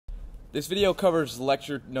This video covers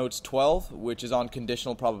lecture notes 12, which is on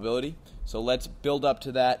conditional probability. So let's build up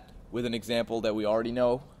to that with an example that we already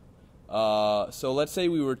know. So let's say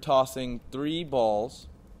we were tossing 3 balls,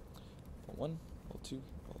 1, 2,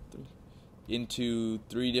 3, into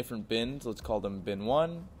 3 different bins. Let's call them bin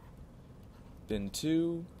 1, bin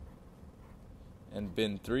 2, and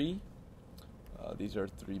bin 3. These are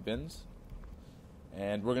 3 bins.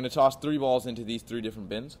 And we're going to toss 3 balls into these 3 different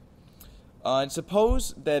bins. And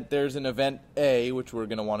suppose that there's an event A, which we're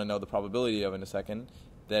going to want to know the probability of in a second,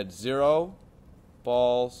 that 0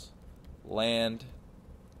 balls land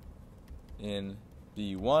in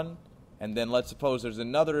B1. And then let's suppose there's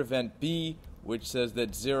another event B, which says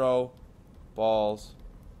that 0 balls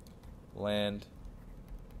land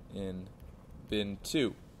in bin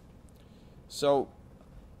 2. So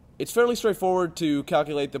it's fairly straightforward to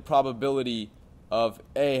calculate the probability of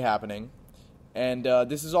A happening. And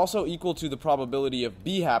this is also equal to the probability of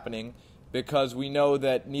B happening, because we know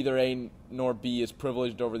that neither A nor B is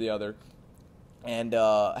privileged over the other. And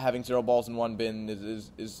having 0 balls in one bin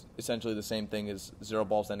is essentially the same thing as 0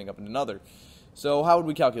 balls ending up in another. So how would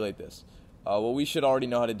we calculate this? Well, we should already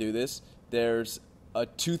know how to do this. There's a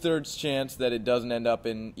 2/3 chance that it doesn't end up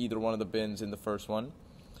in either one of the bins in the first one.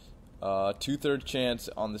 2/3 chance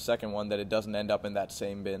on the second one that it doesn't end up in that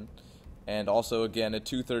same bin. And also, again, a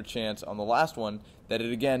 2/3 chance on the last one that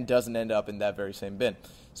it, again, doesn't end up in that very same bin.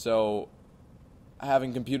 So,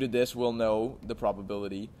 having computed this, we'll know the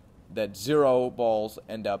probability that 0 balls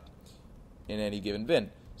end up in any given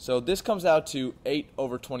bin. So, this comes out to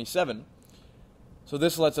 8/27. So,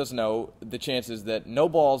 this lets us know the chances that no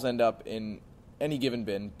balls end up in any given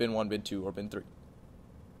bin, bin 1, bin 2, or bin 3.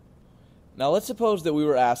 Now, let's suppose that we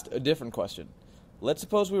were asked a different question. Let's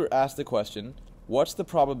suppose we were asked the question, what's the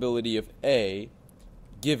probability of A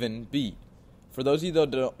given B? For those of you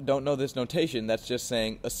that don't know this notation, that's just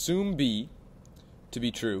saying assume B to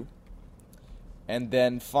be true and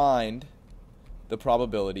then find the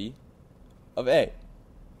probability of A.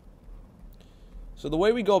 So the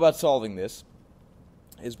way we go about solving this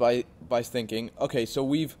is by thinking, okay, so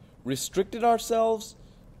we've restricted ourselves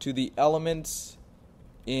to the elements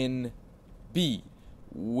in B,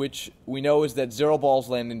 which we know is that 0 balls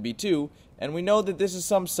land in B2, and we know that this is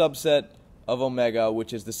some subset of omega,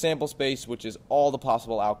 which is the sample space, which is all the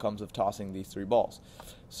possible outcomes of tossing these 3 balls.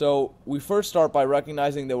 So we first start by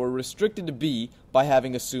recognizing that we're restricted to B by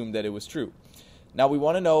having assumed that it was true. Now we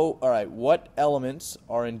want to know, all right, what elements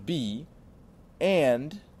are in B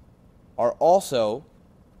and are also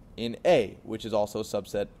in A, which is also a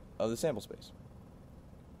subset of the sample space.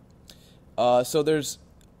 So there's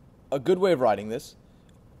a good way of writing this.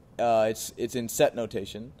 It's in set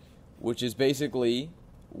notation, which is basically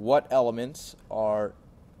what elements are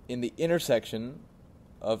in the intersection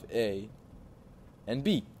of A and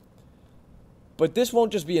B. But this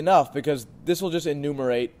won't just be enough, because this will just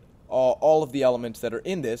enumerate all of the elements that are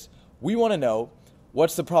in this. We want to know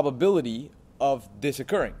what's the probability of this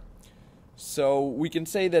occurring. So we can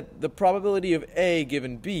say that the probability of A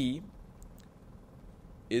given B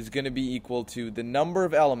is going to be equal to the number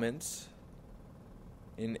of elements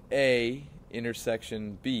in A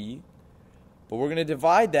intersection B, but we're going to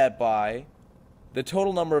divide that by the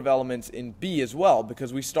total number of elements in B as well,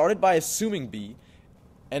 because we started by assuming B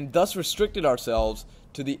and thus restricted ourselves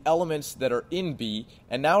to the elements that are in B,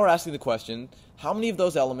 and now we're asking the question, how many of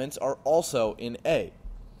those elements are also in A?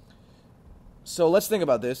 So let's think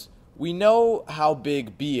about this. We know how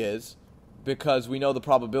big B is because we know the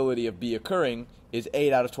probability of B occurring is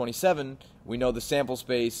 8/27. We know the sample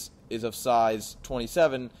space is of size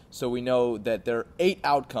 27, so we know that there are 8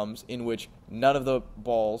 outcomes in which none of the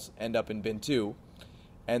balls end up in bin 2.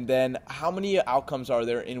 And then how many outcomes are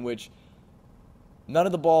there in which none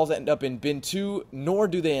of the balls end up in bin 2, nor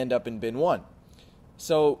do they end up in bin 1?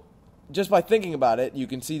 So just by thinking about it, you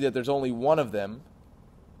can see that there's only one of them,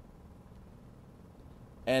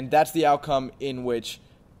 and that's the outcome in which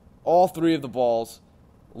all 3 of the balls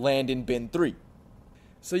land in bin 3.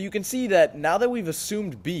 So you can see that now that we've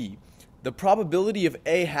assumed B, the probability of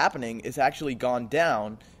A happening is actually gone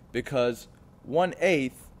down, because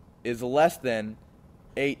 1/8 is less than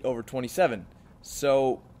 8/27.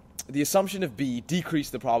 So the assumption of B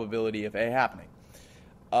decreased the probability of A happening.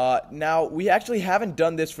 Now, we actually haven't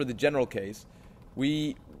done this for the general case.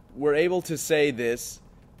 We were able to say this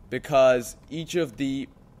because each of the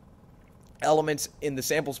elements in the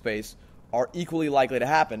sample space are equally likely to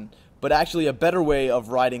happen, but actually a better way of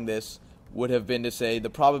writing this would have been to say the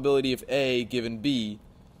probability of A given B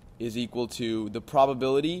is equal to the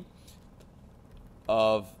probability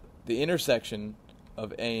of the intersection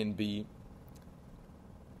of A and B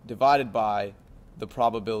divided by the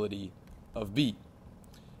probability of B.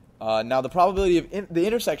 Now the probability of the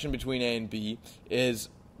intersection between A and B is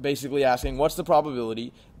basically asking what's the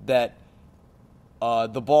probability that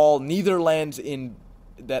the ball neither lands in,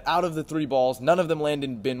 that out of the 3 balls, none of them land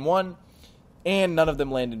in bin 1 and none of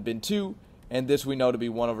them land in bin 2, and this we know to be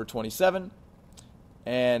 1 over 27.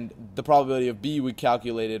 And the probability of B we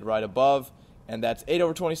calculated right above, and that's 8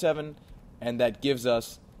 over 27, and that gives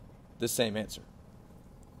us the same answer.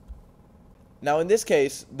 Now in this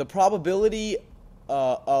case, the probability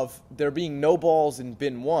of there being no balls in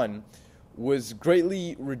bin 1 was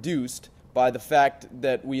greatly reduced by the fact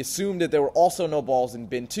that we assumed that there were also no balls in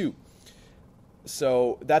bin 2.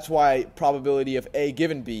 So that's why probability of A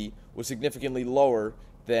given B was significantly lower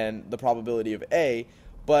than the probability of A.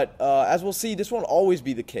 But as we'll see, this won't always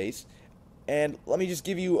be the case. And let me just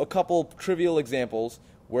give you a couple trivial examples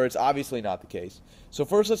where it's obviously not the case. So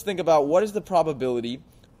first let's think about what is the probability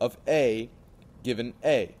of A given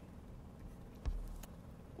A.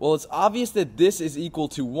 Well, it's obvious that this is equal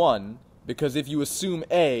to 1 because if you assume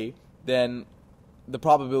A, then the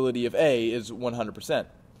probability of A is 100%.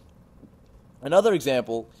 Another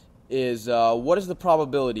example is what is the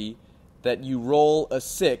probability that you roll a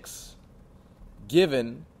 6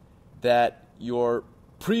 given that your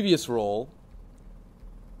previous roll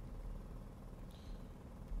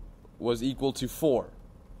was equal to 4?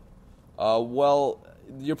 Well,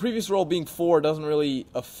 your previous roll being 4 doesn't really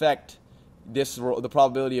affect this the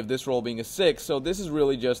probability of this roll being a 6, so this is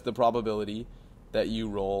really just the probability that you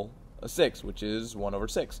roll a 6, which is 1 over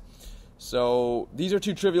 6. So these are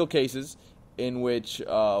two trivial cases in which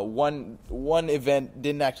one event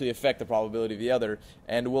didn't actually affect the probability of the other,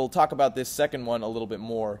 and we'll talk about this second one a little bit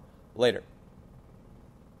more later.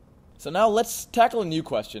 So now let's tackle a new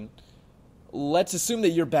question. Let's assume that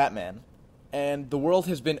you're Batman, and the world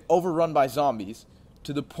has been overrun by zombies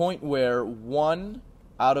to the point where 1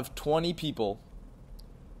 out of 20 people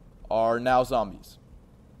are now zombies.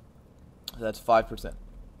 That's 5%.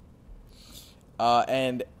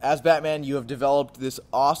 And as Batman, you have developed this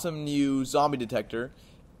awesome new zombie detector,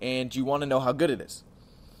 and you want to know how good it is.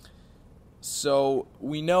 So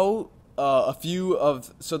we know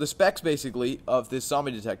so the specs basically of this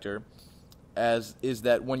zombie detector is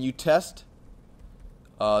that when you test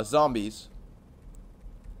zombies,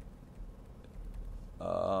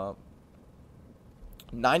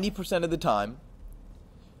 90% of the time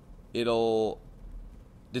it'll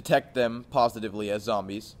detect them positively as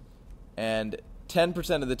zombies, and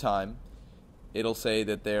 10% of the time it'll say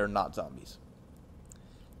that they're not zombies.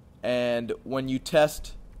 And when you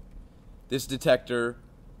test this detector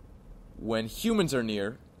when humans are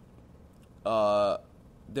near, there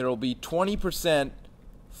will be 20%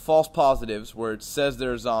 false positives where it says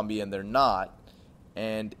they're a zombie and they're not,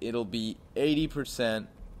 and it'll be 80%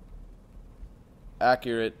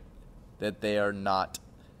 accurate that they are not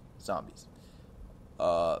zombies.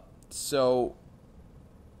 So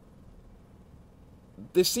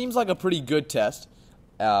this seems like a pretty good test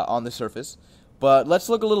on the surface, but let's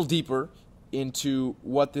look a little deeper into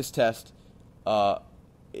what this test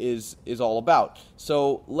is all about.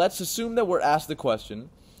 So let's assume that we're asked the question,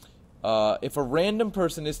 if a random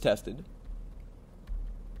person is tested,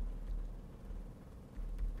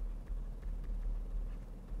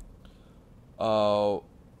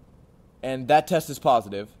 and that test is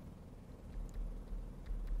positive,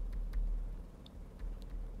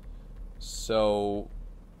 so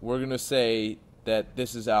we're going to say that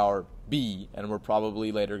this is our B, and we're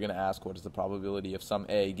probably later going to ask what is the probability of some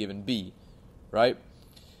A given B, right?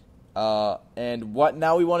 And what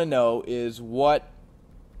now we want to know is what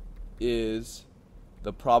is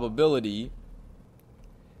the probability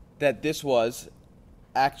that this was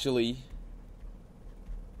actually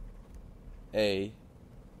a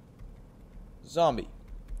zombie.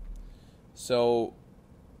 So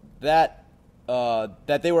that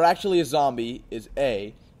they were actually a zombie is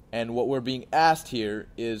A, and what we're being asked here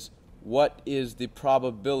is what is the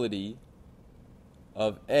probability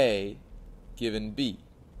of A given B.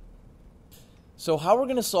 So how we're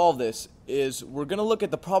going to solve this is we're going to look at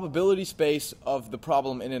the probability space of the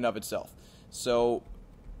problem in and of itself. So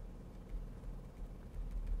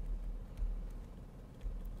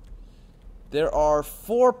there are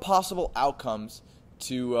 4 possible outcomes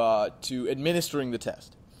to administering the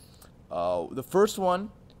test. The first one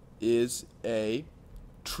is a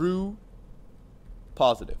true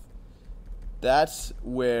positive. That's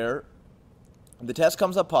where the test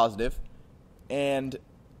comes up positive, and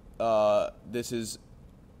this is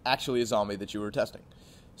actually a zombie that you were testing.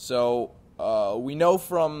 So we know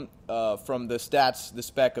from the stats, the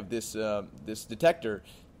spec of this detector,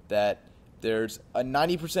 that there's a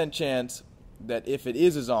 90% chance that if it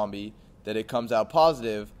is a zombie, that it comes out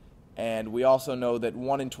positive, and we also know that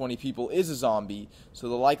 1 in 20 people is a zombie, so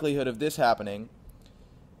the likelihood of this happening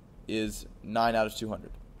is 9 out of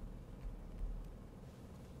 200.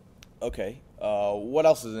 Okay, what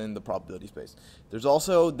else is in the probability space? There's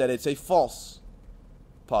also that it's a false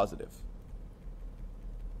positive.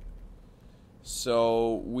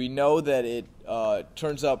 So we know that it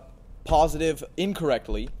turns up positive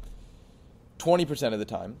incorrectly 20% of the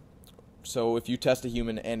time. So if you test a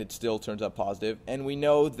human and it still turns up positive, and we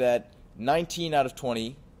know that 19 out of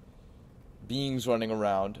 20 beings running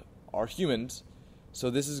around are humans, so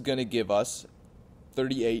this is going to give us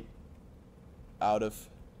 38 out of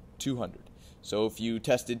 200. So if you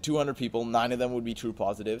tested 200 people, 9 of them would be true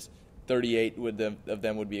positives, 38 of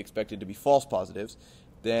them would be expected to be false positives.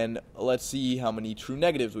 Then let's see how many true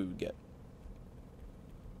negatives we would get.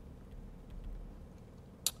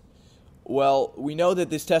 Well, we know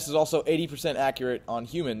that this test is also 80% accurate on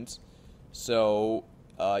humans, so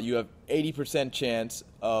you have 80% chance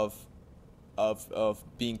of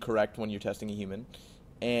being correct when you're testing a human.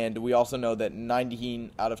 And we also know that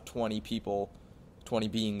 19 out of 20 people, 20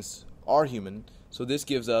 beings, are human, so this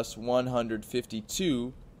gives us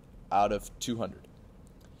 152 out of 200.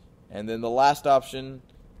 And then the last option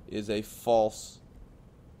is a false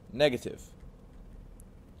negative,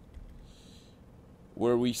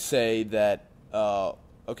 where we say that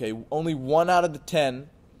okay, only 1 out of 10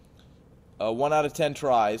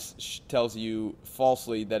 tries tells you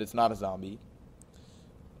falsely that it's not a zombie.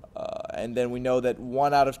 And then we know that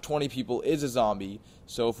 1 out of 20 people is a zombie,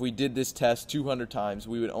 so if we did this test 200 times,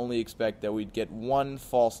 we would only expect that we'd get 1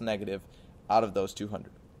 false negative out of those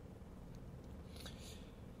 200.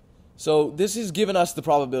 So this has given us the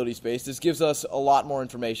probability space. This gives us a lot more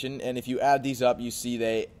information, and if you add these up, you see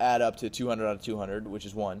they add up to 200 out of 200, which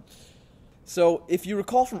is 1. So if you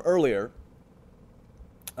recall from earlier,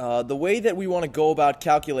 the way that we want to go about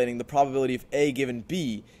calculating the probability of A given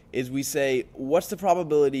B is we say, what's the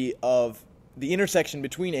probability of the intersection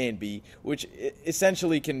between A and B, which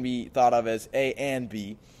essentially can be thought of as A and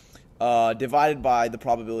B, divided by the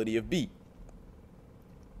probability of B.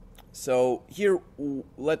 So here,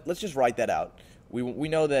 let's just write that out. We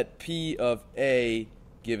know that P of A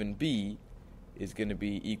given B is going to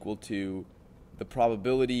be equal to the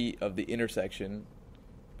probability of the intersection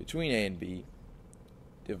between A and B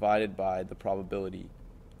divided by the probability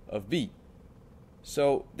of B.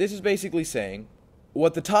 So this is basically saying,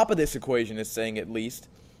 what the top of this equation is saying at least,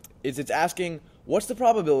 is it's asking what's the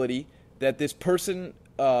probability that this person's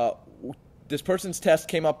test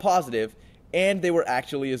came up positive and they were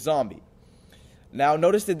actually a zombie. Now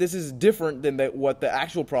notice that this is different than what the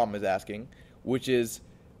actual problem is asking, which is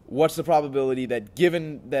what's the probability that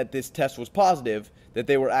given that this test was positive, that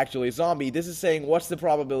they were actually a zombie. This is saying what's the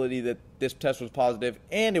probability that this test was positive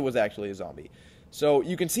and it was actually a zombie. So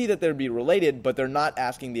you can see that they'd be related, but they're not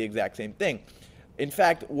asking the exact same thing. In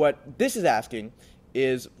fact, what this is asking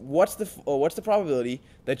is what's the probability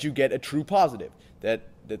that you get a true positive, that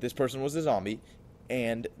this person was a zombie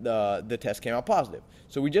and the test came out positive.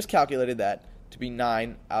 So we just calculated that to be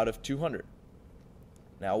 9 out of 200.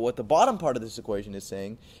 Now what the bottom part of this equation is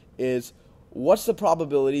saying is what's the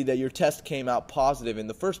probability that your test came out positive in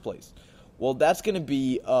the first place? Well, that's going to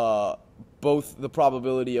be both the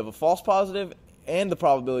probability of a false positive and the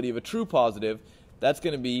probability of a true positive. That's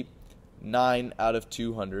going to be 9 out of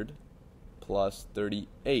 200 plus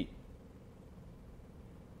 38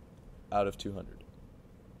 out of 200.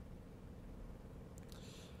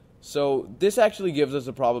 So this actually gives us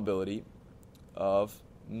a probability of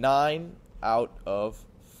 9 out of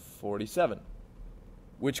 47,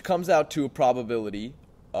 which comes out to a probability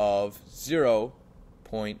of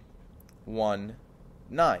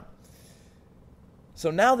 0.19.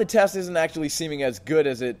 So now the test isn't actually seeming as good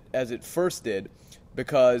as it first did,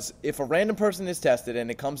 because if a random person is tested and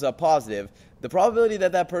it comes up positive, the probability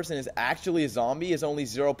that that person is actually a zombie is only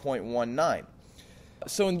 0.19.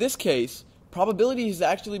 So in this case, probability has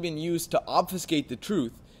actually been used to obfuscate the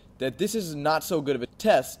truth that this is not so good of a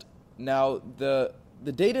test. Now, the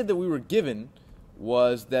data that we were given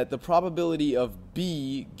was that the probability of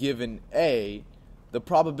B given A, the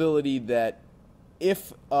probability that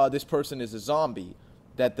if this person is a zombie,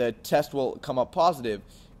 that the test will come up positive,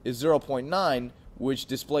 is 0.9, which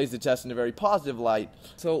displays the test in a very positive light.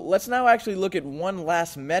 So let's now actually look at one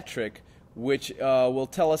last metric which will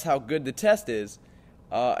tell us how good the test is.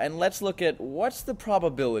 And let's look at what's the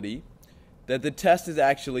probability that the test is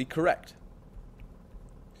actually correct.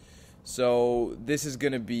 So this is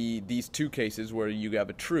going to be these two cases where you have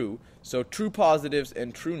a true. So true positives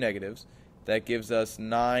and true negatives. That gives us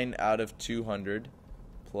 9 out of 200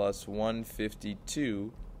 plus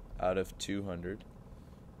 152 out of 200,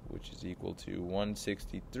 which is equal to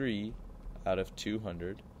 163 out of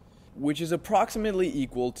 200, which is approximately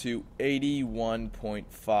equal to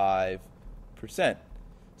 81.5%.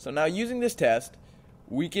 So now using this test,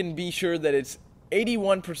 we can be sure that it's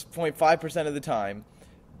 81.5% of the time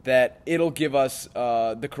that it'll give us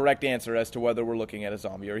the correct answer as to whether we're looking at a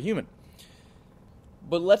zombie or a human.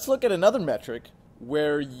 But let's look at another metric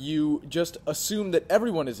where you just assume that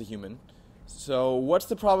everyone is a human. So what's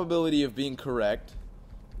the probability of being correct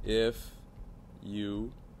if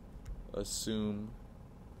you assume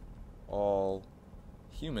all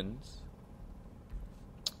humans?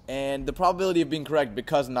 And the probability of being correct,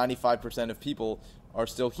 because 95% of people are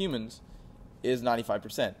still humans, is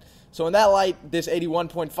 95%. So in that light, this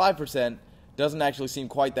 81.5% doesn't actually seem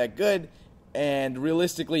quite that good, and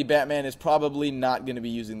realistically, Batman is probably not going to be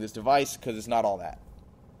using this device because it's not all that.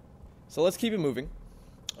 So let's keep it moving.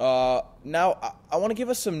 Now, I want to give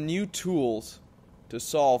us some new tools to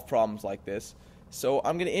solve problems like this. So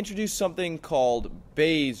I'm going to introduce something called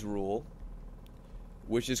Bayes' rule,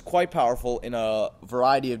 which is quite powerful in a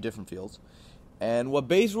variety of different fields. And what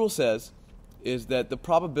Bayes' rule says is that the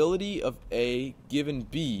probability of A given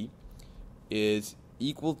B is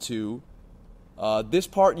equal to, this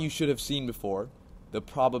part you should have seen before, the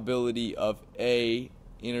probability of A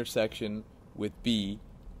intersection with B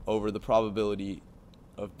over the probability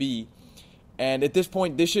of B. And at this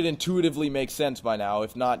point, this should intuitively make sense by now.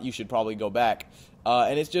 If not, you should probably go back.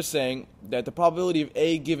 And it's just saying that the probability of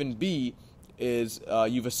A given B is,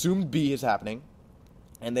 you've assumed B is happening,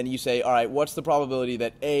 and then you say, all right, what's the probability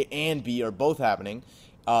that A and B are both happening,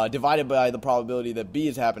 divided by the probability that B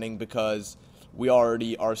is happening, because we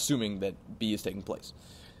already are assuming that B is taking place.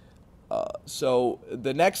 So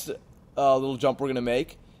the next little jump we're going to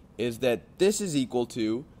make is that this is equal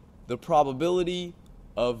to the probability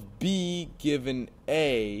of B given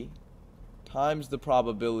A times the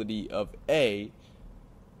probability of A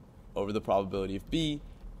over the probability of B.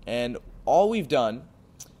 And all we've done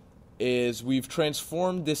is we've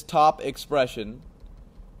transformed this top expression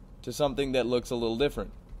to something that looks a little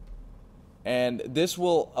different. And this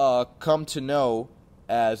will come to know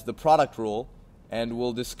as the product rule, and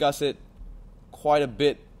we'll discuss it quite a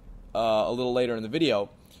bit a little later in the video.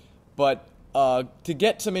 But to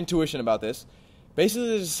get some intuition about this, basically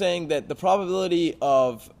this is saying that the probability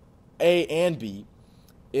of A and B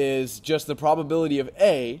is just the probability of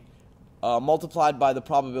A multiplied by the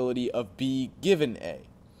probability of B given A.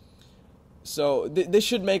 So this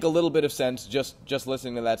should make a little bit of sense just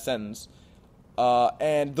listening to that sentence.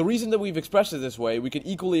 And the reason that we've expressed it this way, we could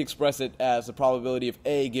equally express it as the probability of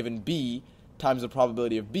A given B times the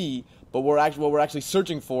probability of B, but what we're actually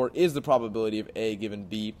searching for is the probability of A given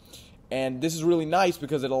B. And this is really nice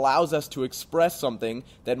because it allows us to express something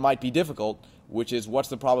that might be difficult, which is what's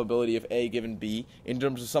the probability of A given B, in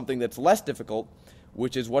terms of something that's less difficult,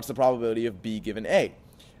 which is what's the probability of B given A.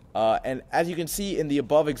 And as you can see in the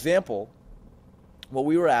above example, what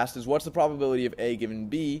we were asked is what's the probability of A given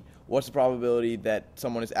B, what's the probability that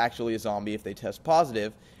someone is actually a zombie if they test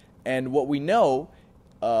positive, and what we know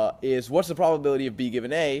is what's the probability of B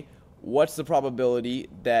given A, what's the probability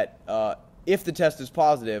that if the test is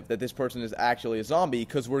positive that this person is actually a zombie,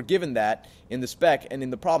 because we're given that in the spec and in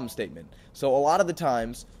the problem statement. So a lot of the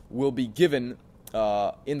times we'll be given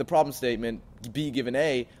in the problem statement B given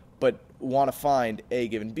A, but want to find A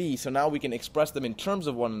given B, so now we can express them in terms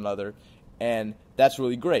of one another, and that's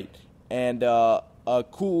really great. And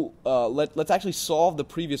let's actually solve the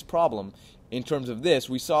previous problem in terms of this.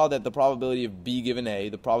 We saw that the probability of B given A,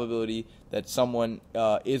 the probability that someone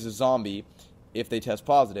is a zombie if they test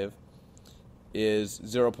positive, is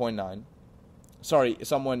 0.9. Sorry,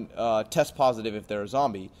 someone tests positive if they're a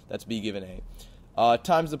zombie, that's B given A,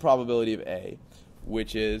 times the probability of A,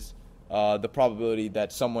 which is the probability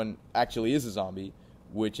that someone actually is a zombie,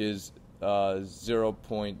 which is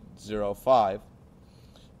 0.05.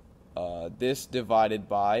 This divided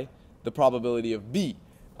by the probability of B.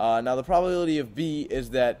 Now the probability of B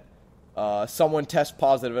is that someone tests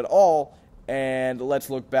positive at all, and let's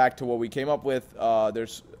look back to what we came up with.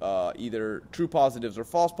 There's either true positives or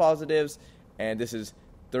false positives, and this is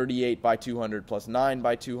 38 by 200 plus 9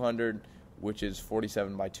 by 200, which is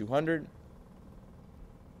 47 by 200.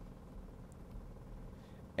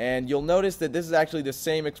 And you'll notice that this is actually the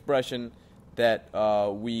same expression that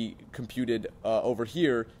we computed over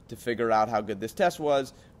here to figure out how good this test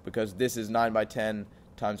was, because this is 9 by 10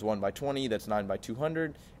 times 1 by 20, that's 9 by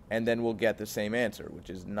 200, and then we'll get the same answer, which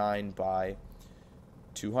is 9 by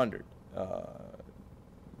 200,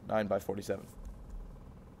 9 by 47.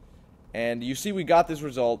 And you see we got this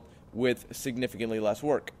result with significantly less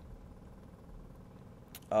work.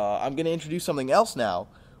 I'm going to introduce something else now,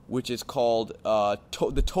 which is called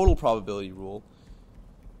the total probability rule.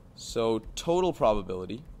 So total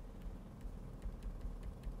probability.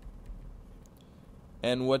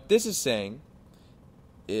 And what this is saying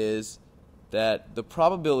is that the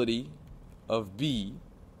probability of B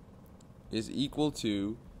is equal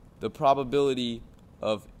to the probability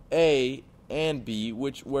of A and B,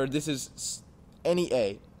 where this is any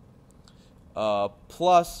A,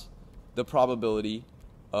 plus the probability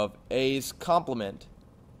of A's complement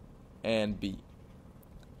and B,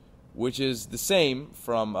 which is the same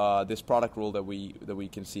from this product rule that we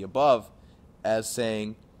can see above as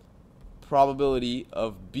saying probability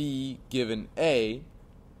of B given A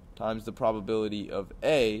times the probability of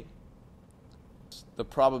A, the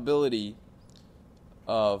probability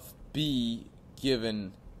of B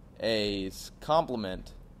given A's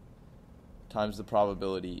complement times the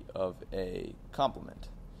probability of A complement.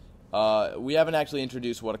 We haven't actually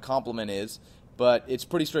introduced what a complement is, but it's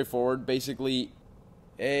pretty straightforward. Basically,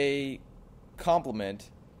 A complement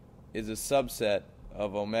is a subset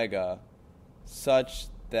of omega such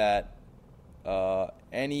that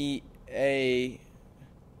any A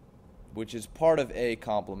which is part of A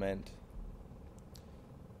complement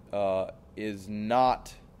is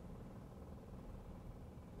not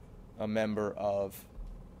a member of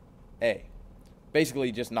A.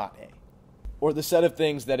 Basically just not A. Or the set of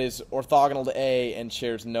things that is orthogonal to A and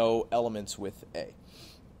shares no elements with A.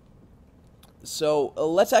 So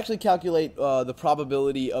let's actually calculate the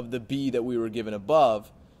probability of the B that we were given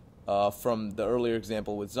above from the earlier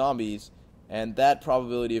example with zombies. And that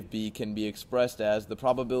probability of B can be expressed as the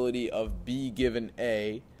probability of B given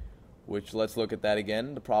A, which, let's look at that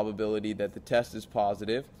again, the probability that the test is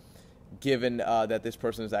positive, given that this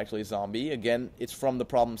person is actually a zombie. Again, it's from the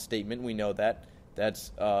problem statement, we know that.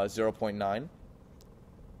 That's 0.9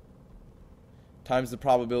 times the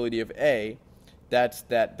probability of A, that's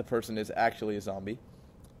that the person is actually a zombie,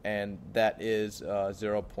 and that is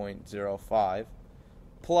 0.05,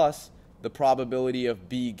 plus the probability of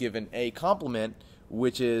B given A complement,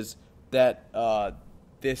 which is that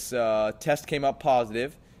this test came up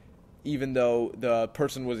positive, even though the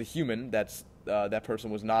person was a human. That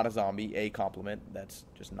person was not a zombie. A complement. That's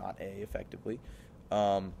just not A, effectively.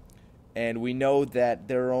 And we know that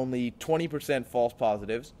there are only 20% false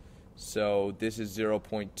positives, so this is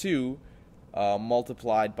 0.2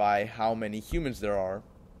 multiplied by how many humans there are,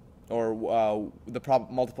 or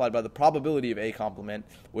multiplied by the probability of A complement,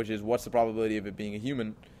 which is what's the probability of it being a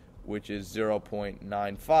human, which is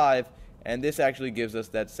 0.95, and this actually gives us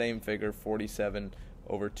that same figure, 47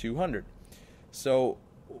 over 200. So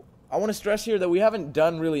I want to stress here that we haven't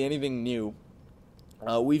done really anything new.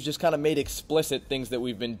 We've just kind of made explicit things that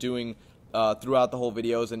we've been doing throughout the whole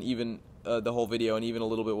videos, and even the whole video, and even a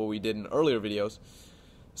little bit what we did in earlier videos.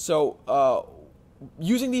 So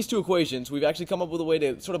using these two equations, we've actually come up with a way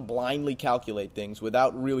to sort of blindly calculate things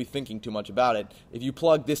without really thinking too much about it. If you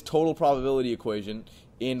plug this total probability equation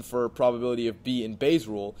in for probability of B in Bayes'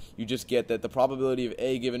 rule, you just get that the probability of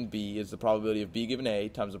A given B is the probability of B given A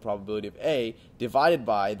times the probability of A divided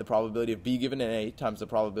by the probability of B given A times the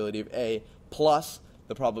probability of A plus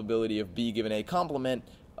the probability of B given A complement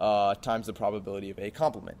times the probability of A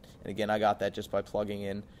complement. And again, I got that just by plugging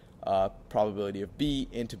in probability of B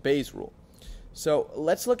into Bayes' rule. So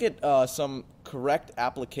let's look at some correct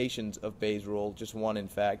applications of Bayes' rule, just one in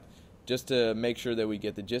fact, just to make sure that we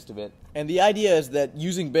get the gist of it. And the idea is that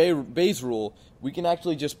using Bayes' rule, we can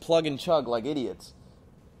actually just plug and chug like idiots.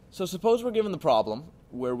 So suppose we're given the problem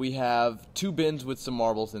where we have two bins with some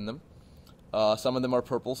marbles in them. Some of them are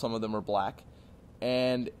purple, some of them are black.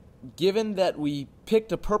 And given that we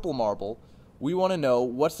picked a purple marble, we want to know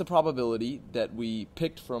what's the probability that we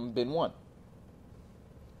picked from bin 1.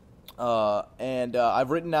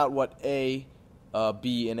 I've written out what A,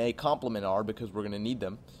 B, and A complement are because we're going to need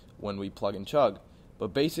them when we plug and chug.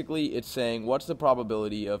 But basically it's saying what's the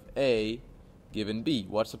probability of A given B?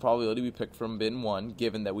 What's the probability we picked from bin 1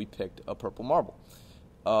 given that we picked a purple marble?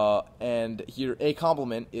 And here A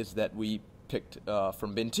complement is that we picked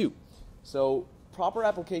from bin 2. So proper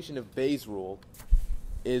application of Bayes' rule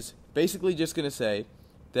is basically just going to say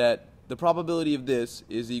that the probability of this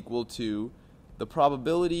is equal to the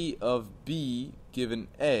probability of B given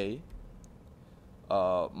A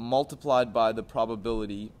multiplied by the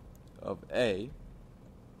probability of A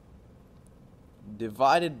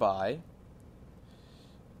divided by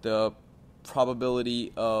the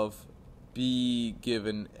probability of B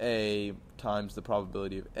given A times the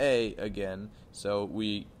probability of A again. So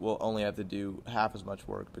we will only have to do half as much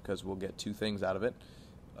work because we'll get two things out of it.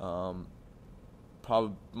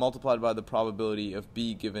 Multiplied by the probability of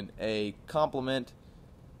B given A complement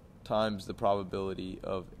times the probability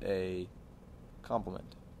of A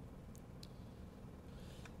complement.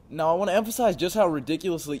 Now I want to emphasize just how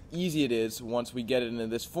ridiculously easy it is once we get it into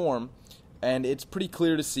this form, and it's pretty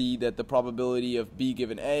clear to see that the probability of B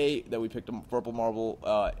given A, that we picked a purple marble,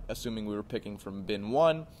 assuming we were picking from bin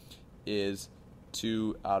 1, is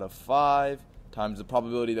 2 out of 5, times the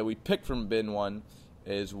probability that we picked from bin 1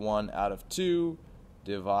 is 1 out of 2,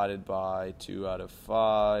 divided by 2 out of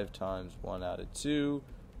 5 times 1 out of 2,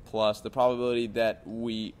 plus the probability that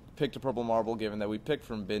we picked a purple marble given that we picked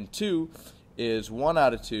from bin 2 is 1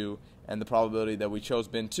 out of 2, and the probability that we chose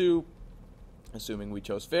bin 2, assuming we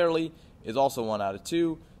chose fairly, is also 1 out of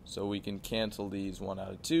 2, so we can cancel these 1 out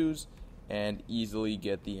of 2's and easily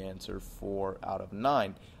get the answer 4 out of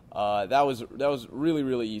 9. That was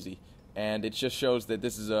really easy, and it just shows that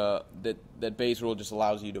this is that Bayes' rule just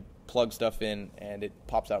allows you to plug stuff in and it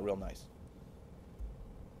pops out real nice.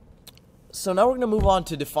 So now we're going to move on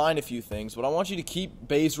to define a few things, but I want you to keep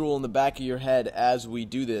Bayes' rule in the back of your head as we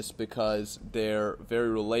do this because they're very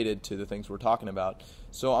related to the things we're talking about.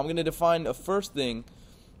 So I'm going to define a first thing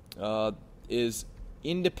is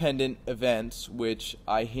independent events, which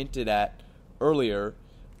I hinted at earlier,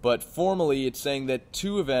 but formally it's saying that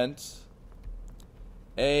two events,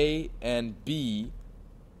 A and B,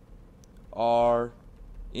 are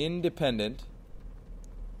independent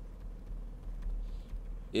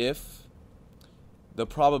if the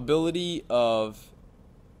probability of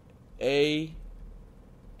A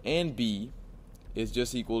and B is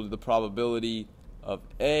just equal to the probability of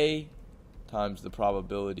A times the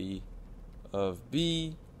probability of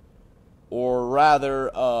B, or rather,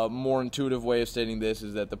 a more intuitive way of stating this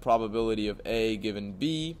is that the probability of A given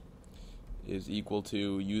B is equal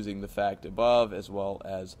to, using the fact above as well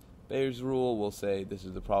as Bayes' rule, we'll say this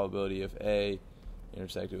is the probability of A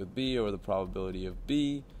intersected with B, or the probability of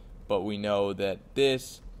B, but we know that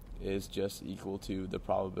this is just equal to the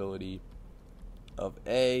probability of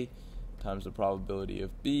A times the probability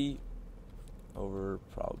of B over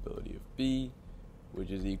probability of B, which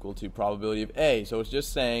is equal to probability of A. So it's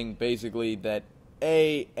just saying basically that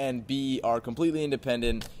A and B are completely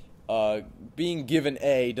independent. Being given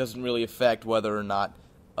A doesn't really affect whether or not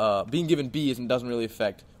being given B doesn't really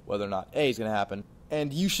affect whether or not A is going to happen.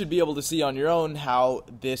 And you should be able to see on your own how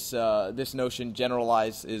this notion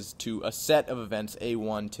generalizes to a set of events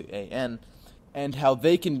A1 to AN, and how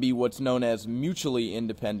they can be what's known as mutually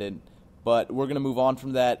independent. But we're going to move on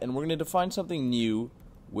from that, and we're going to define something new,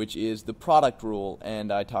 which is the product rule.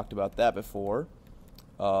 And I talked about that before,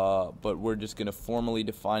 but we're just going to formally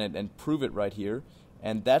define it and prove it right here.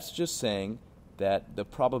 And that's just saying that the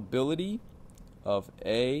probability of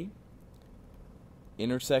A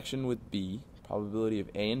intersection with B, probability of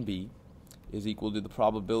A and B, is equal to the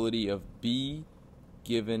probability of B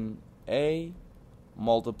given A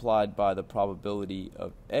multiplied by the probability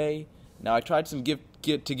of A. Now I tried to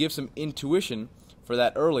give some intuition for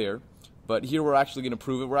that earlier, but here we're actually going to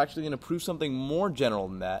prove it. We're actually going to prove something more general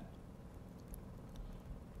than that.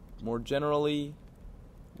 More generally,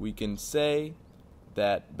 we can say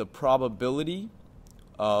that the probability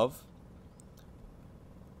of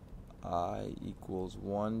I equals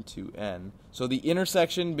 1 to n. So the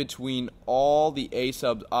intersection between all the A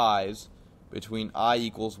sub i's, between I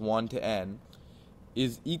equals 1 to n,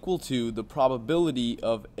 is equal to the probability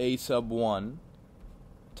of A sub 1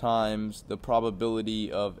 times the probability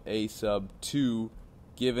of A sub 2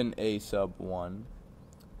 given A sub 1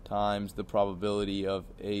 times the probability of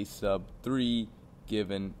A sub 3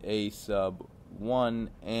 given A sub 1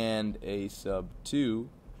 and A sub 2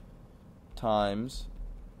 times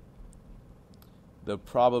the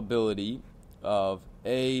probability of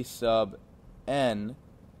A sub n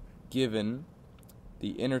given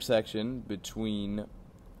the intersection between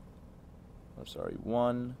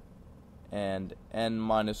 1 and n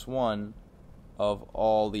minus 1 of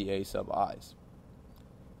all the A sub i's.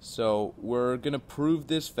 So we're going to prove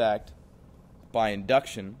this fact by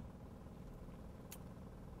induction,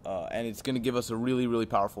 and it's going to give us a really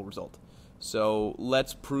powerful result. So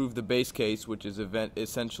let's prove the base case, which is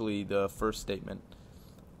essentially the first statement.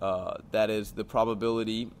 That is, the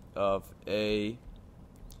probability of A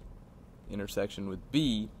intersection with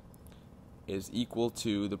B is equal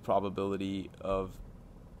to the probability of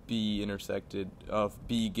B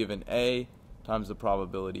given A times the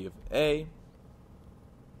probability of A.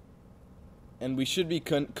 And we should be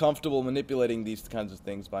comfortable manipulating these kinds of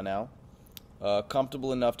things by now.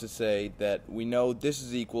 Comfortable enough to say that we know this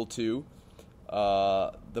is equal to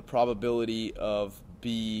the probability of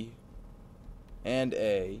B and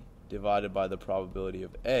A divided by the probability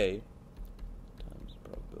of A times the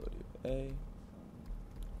probability of A,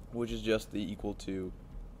 which is just equal to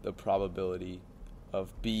the probability of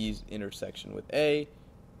B's intersection with A.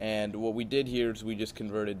 And what we did here is we just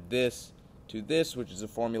converted this to this, which is a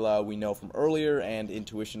formula we know from earlier and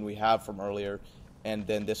intuition we have from earlier, and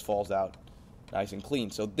then this falls out nice and clean.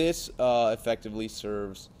 So this effectively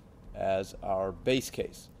serves as our base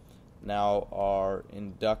case. Now our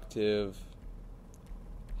inductive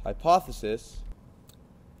hypothesis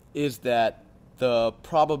is that the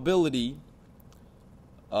probability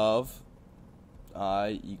of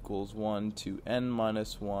I equals 1 to n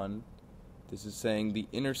minus 1, this is saying the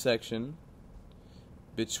intersection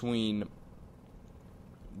between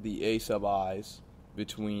the a sub i's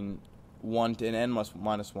between 1 to n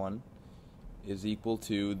minus 1 is equal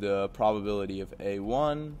to the probability of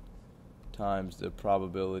a1 times the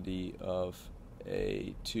probability of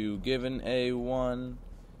a2 given a1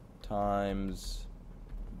 times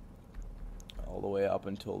all the way up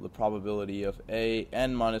until the probability of a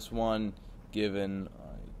n minus 1 given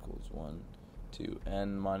I equals 1 to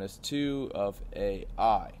n minus 2 of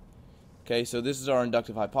ai. Okay, so this is our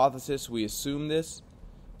inductive hypothesis. We assume this.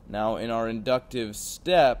 Now in our inductive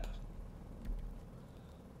step,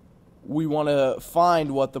 we want to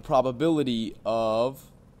find what the probability of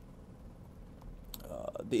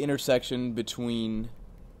the intersection between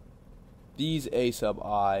these a sub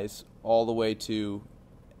i's all the way to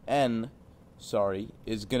n,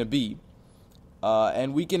 is going to be.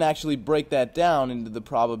 And we can actually break that down into the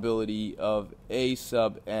probability of a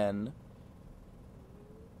sub n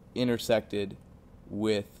intersected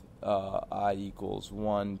with I equals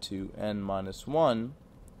 1 to n minus 1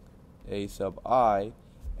 a sub I,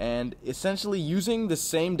 and essentially using the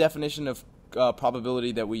same definition of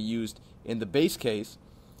probability that we used in the base case,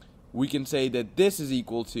 we can say that this is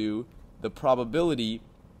equal to the probability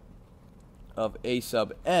of a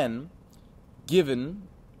sub n given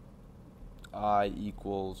I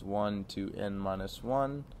equals 1 to n minus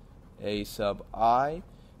 1 a sub I.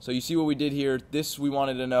 So you see what we did here. This, we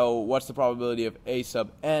wanted to know what's the probability of a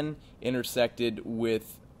sub n intersected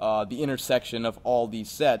with the intersection of all these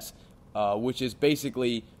sets, which is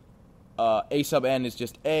basically a sub n is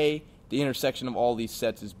just a, the intersection of all these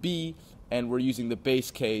sets is b, and we're using the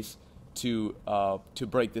base case to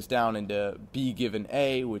break this down into b given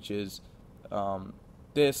a, which is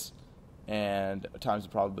this, and times the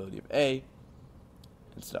probability of a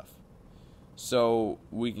and stuff. So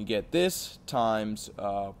we can get this times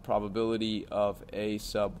probability of a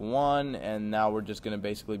sub 1, and now we're just going to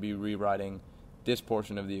basically be rewriting this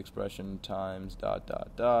portion of the expression times dot dot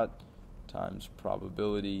dot times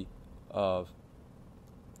probability of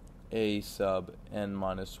a sub n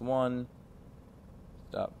minus 1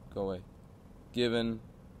 go away given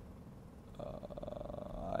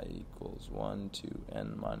I equals 1 to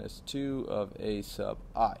n minus 2 of a sub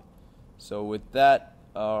I. So with that,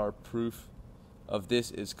 our proof of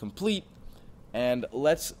this is complete, and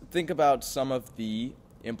let's think about some of the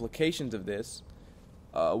implications of this.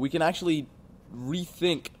 We can actually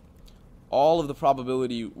rethink all of the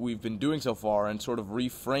probability we've been doing so far and sort of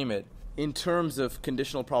reframe it in terms of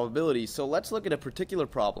conditional probability. So let's look at a particular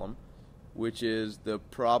problem, which is the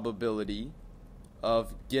probability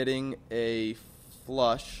of getting a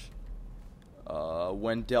flush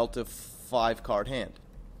when dealt a 5-card hand.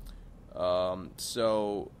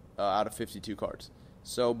 Out of 52 cards.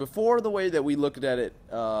 So before, the way that we looked at it,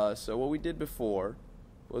 so what we did before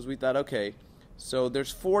was we thought, okay, so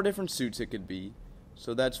there's 4 different suits it could be,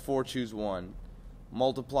 so that's 4 choose 1,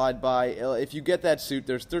 multiplied by, if you get that suit,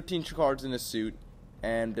 there's 13 cards in a suit,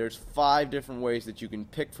 and there's 5 different ways that you can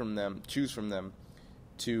pick from them, choose from them,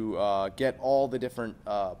 to get all the different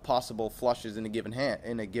possible flushes in a given hand,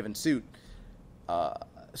 in a given suit.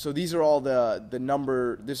 So these are all the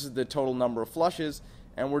number, this is the total number of flushes,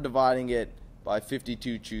 and we're dividing it by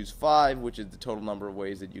 52 choose 5, which is the total number of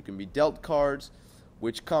ways that you can be dealt cards,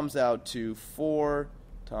 which comes out to 4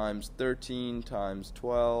 times 13 times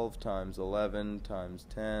 12 times 11 times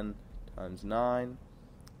 10 times 9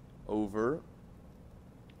 over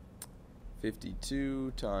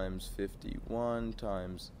 52 times 51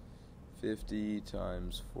 times 50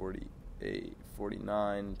 times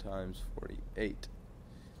 49 times 48.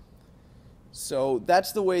 So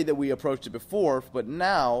that's the way that we approached it before, but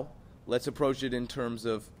now let's approach it in terms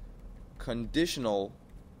of conditional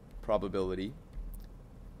probability.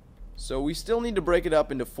 So we still need to break it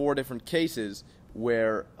up into 4 different cases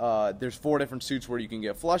where there's 4 different suits where you can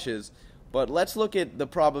get flushes, but let's look at the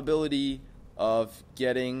probability of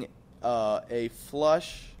getting a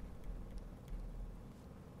flush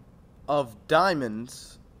of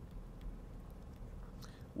diamonds,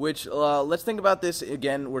 which, let's think about this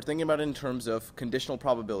again. We're thinking about it in terms of conditional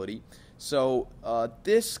probability. So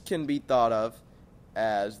this can be thought of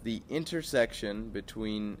as the intersection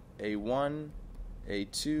between A1,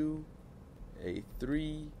 A2,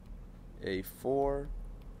 A3, A4,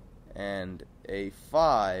 and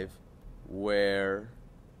A5, where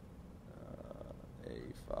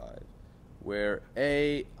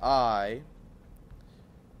AI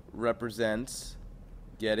represents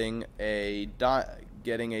getting a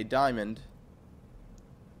diamond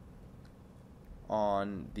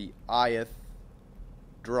on the ith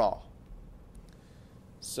draw.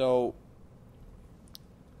 So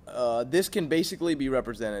this can basically be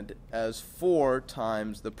represented as 4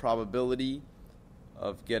 times the probability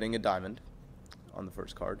of getting a diamond on the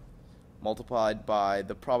first card, multiplied by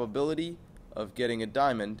the probability of getting a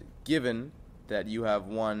diamond given that you have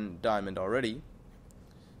 1 diamond already,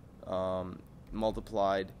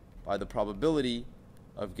 multiplied by the probability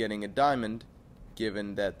of getting a diamond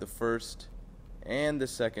given that the first and the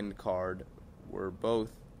second card were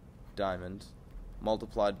both diamonds,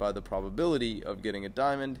 multiplied by the probability of getting a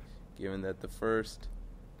diamond given that the first,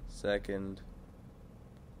 second,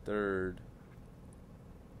 third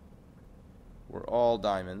were all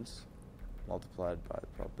diamonds, multiplied by the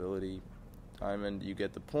probability diamond. You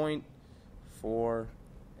get the point. 4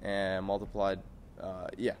 and multiplied,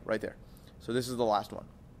 yeah, right there. So this is the last one.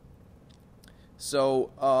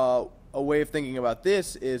 So a way of thinking about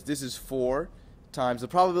this is 4 times the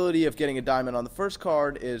probability of getting a diamond on the first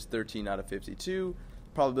card is 13 out of 52.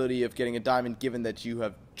 Probability of getting a diamond given that you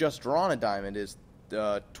have just drawn a diamond is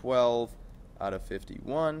 12 out of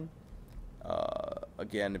 51.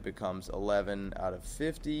 Again, it becomes 11 out of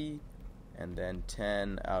 50, and then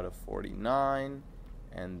 10 out of 49,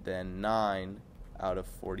 and then 9 out of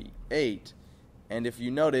 48. And if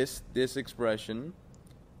you notice, this expression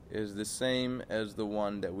is the same as the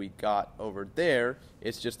one that we got over there.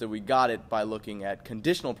 It's just that we got it by looking at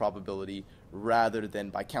conditional probability rather than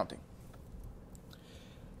by counting.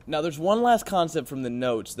 Now there's one last concept from the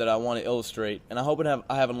notes that I want to illustrate, and I hope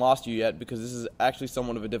I haven't lost you yet, because this is actually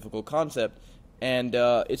somewhat of a difficult concept, and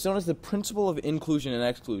it's known as the principle of inclusion and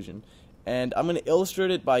exclusion. And I'm going to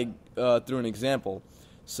illustrate it by through an example.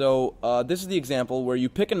 So this is the example where you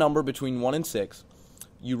pick a number between 1 and 6,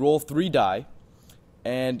 you roll 3 die,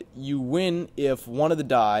 and you win if one of the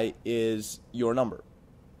die is your number.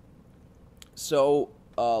 So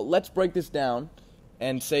let's break this down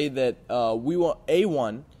and say that we want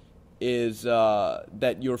A1 is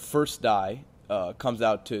that your first die comes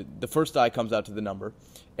out to the number.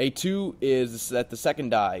 A2 is that the second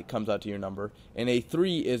die comes out to your number, and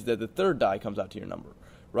A3 is that the third die comes out to your number,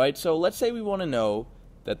 right? So let's say we want to know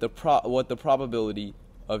that what the probability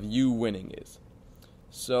of you winning is.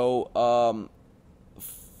 So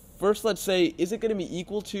first, let's say, is it going to be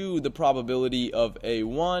equal to the probability of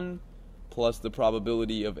A1 plus the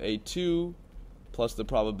probability of A2 plus the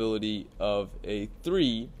probability of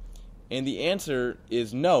A3? And the answer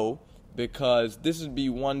is no, because this would be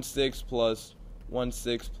 1/6 plus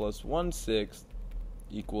 1/6 plus 1/6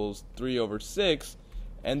 equals 3 over 6.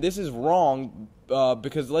 And this is wrong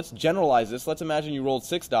because let's generalize this. Let's imagine you rolled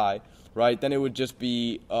 6 die, right? Then it would just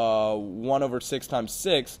be 1 over 6 times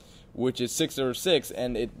 6, which is 6 over 6,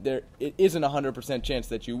 and it isn't a 100% chance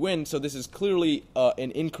that you win. So this is clearly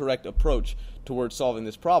an incorrect approach towards solving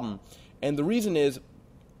this problem. And the reason is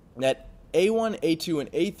that A1, A2,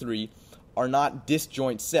 and A3 are not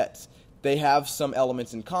disjoint sets. They have some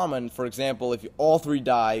elements in common. For example, if all 3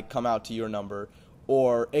 die come out to your number,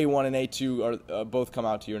 or A1 and A2 are both come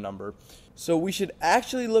out to your number. So we should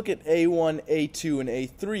actually look at A1, A2, and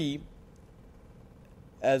A3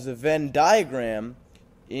 as a Venn diagram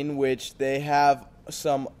in which they have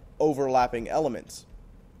some overlapping elements.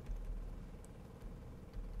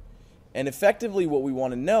 And effectively what we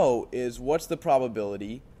want to know is what's the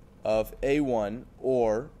probability of A1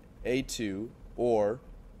 or A2 or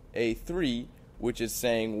A3, which is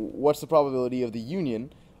saying what's the probability of the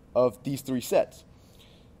union of these 3 sets.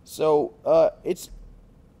 So it's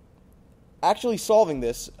actually solving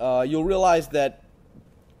this, you'll realize that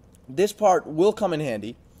this part will come in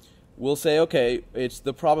handy. We'll say, okay, it's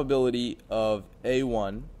the probability of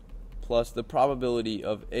A1 plus the probability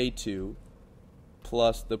of A2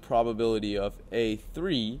 plus the probability of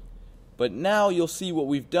A3. But now you'll see what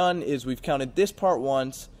we've done is we've counted this part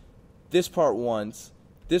once, this part once,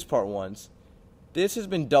 this part once. This has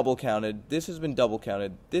been double counted, this has been double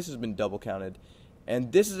counted, this has been double counted,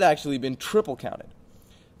 and this has actually been triple counted.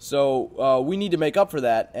 So we need to make up for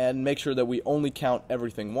that and make sure that we only count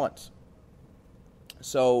everything once.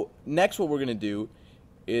 So next what we're going to do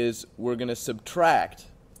is we're going to subtract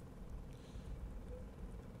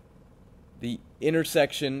the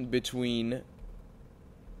intersection between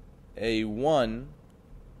A1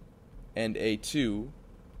 and A2,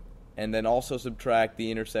 and then also subtract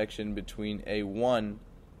the intersection between A1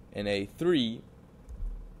 and A3,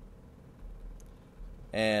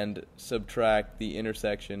 and subtract the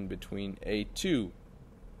intersection between A2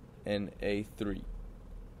 and A3.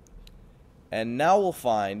 And now we'll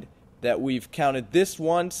find that we've counted this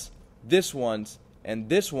once, and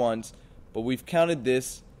this once, but we've counted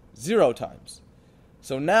this 0 times.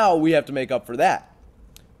 So now we have to make up for that.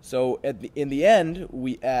 So in the end,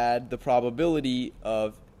 we add the probability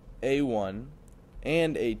of A1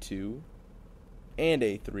 and A2 and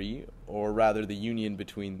A3, or rather the union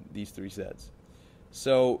between these three sets.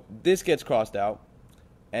 So this gets crossed out,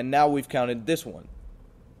 and now we've counted this one.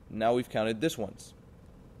 Now we've counted this once.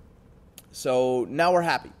 So now we're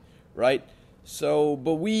happy, right? So,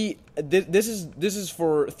 but this is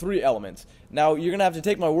for 3 elements. Now you're gonna have to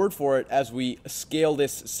take my word for it as we scale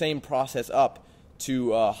this same process up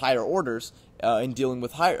to higher orders in dealing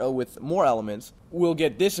with with more elements. We'll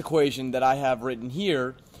get this equation that I have written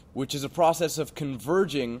here, which is a process of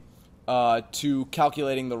converging to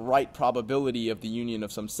calculating the right probability of the union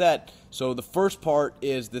of some set. So the first part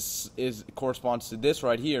corresponds to this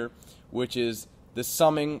right here, which is the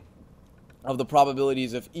summing of the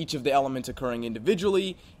probabilities of each of the elements occurring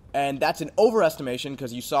individually, and that's an overestimation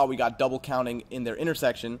because you saw we got double counting in their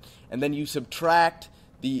intersection, and then you subtract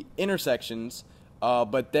the intersections,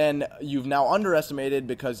 but then you've now underestimated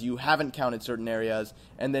because you haven't counted certain areas,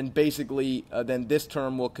 and then basically then this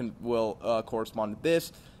term will correspond to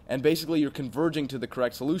this, and basically you're converging to the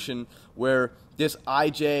correct solution where this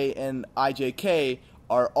ij and ijk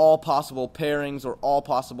are all possible pairings or all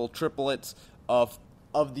possible triplets of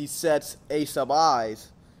these sets A sub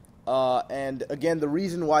i's. And again, the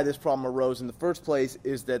reason why this problem arose in the first place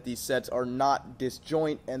is that these sets are not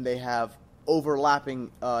disjoint and they have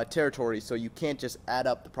overlapping territories, so you can't just add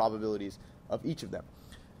up the probabilities of each of them.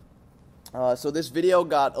 So this video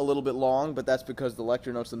got a little bit long, but that's because the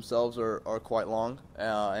lecture notes themselves are quite long.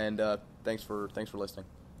 And thanks for listening.